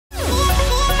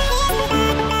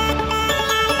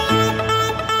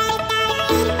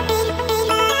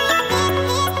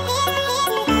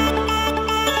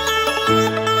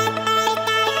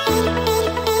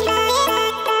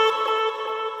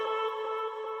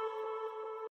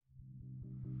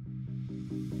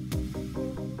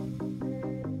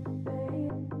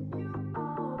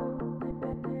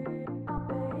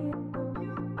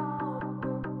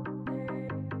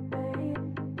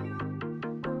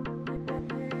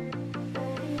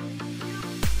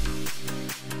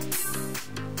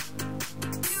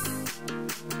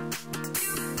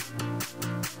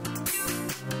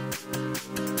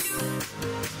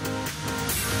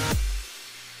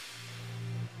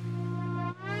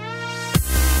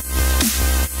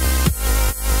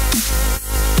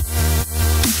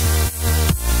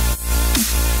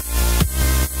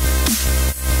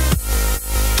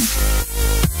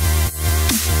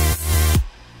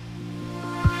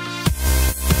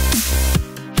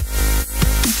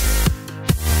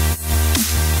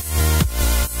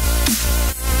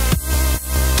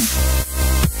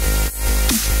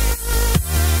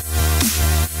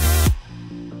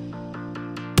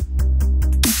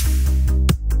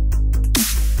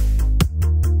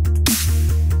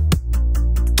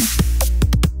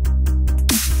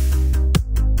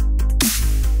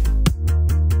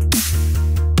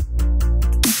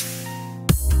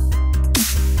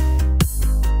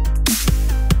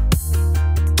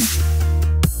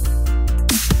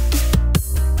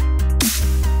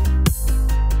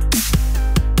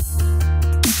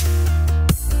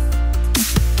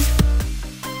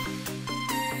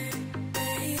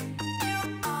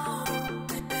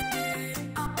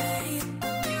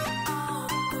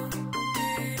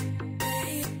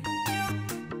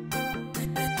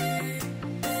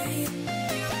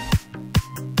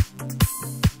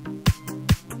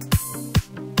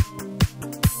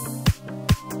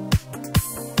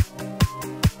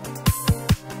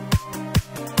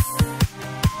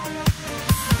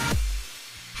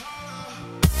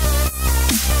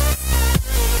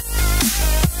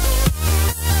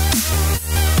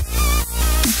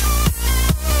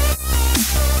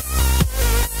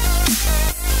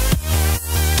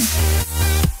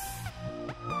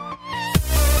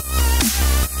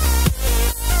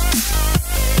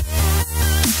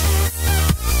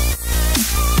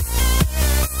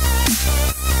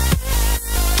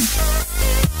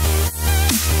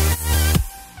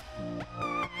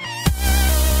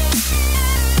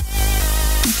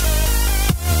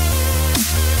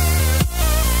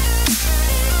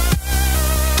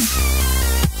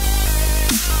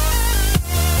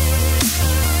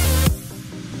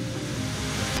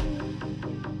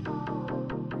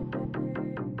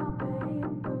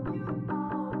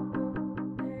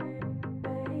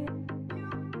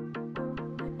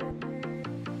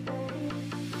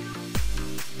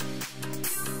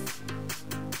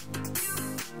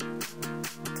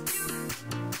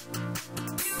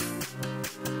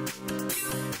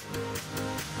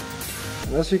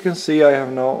And as you can see, I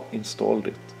have now installed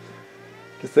it.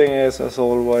 The thing is, as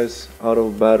always, out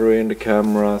of battery in the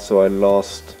camera, so I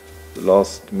lost the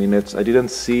last minutes. I didn't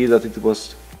see that it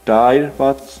was died,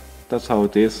 but that's how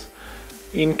it is.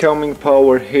 Incoming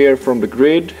power here from the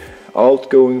grid,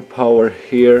 outgoing power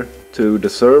here to the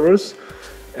servers,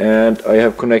 and I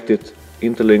have connected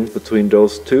interlink between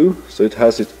those two, so it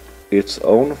has its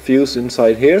own fuse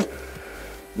inside here.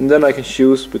 And then I can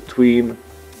choose between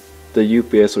the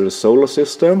UPS or the solar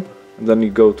system, and then you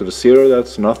go to the 0,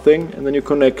 that's nothing, and then you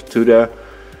connect to the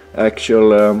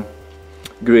actual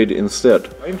grid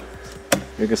instead.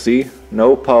 You can see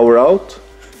no power out,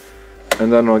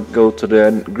 and then I go to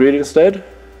the grid instead.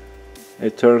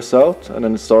 It turns out, and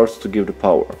then it starts to give the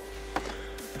power.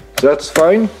 So that's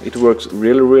fine, it works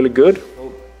really good.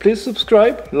 Please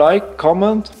subscribe, like,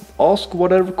 comment, ask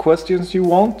whatever questions you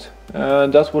want,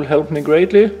 that will help me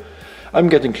greatly. I'm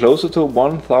getting closer to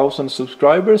 1000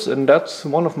 subscribers, and that's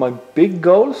one of my big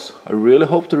goals. I really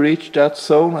hope to reach that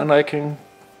zone and I can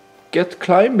get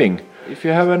climbing. If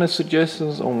you have any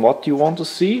suggestions on what you want to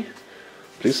see,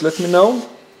 please let me know.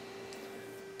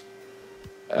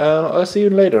 And I'll see you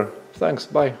later. Thanks,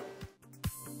 bye.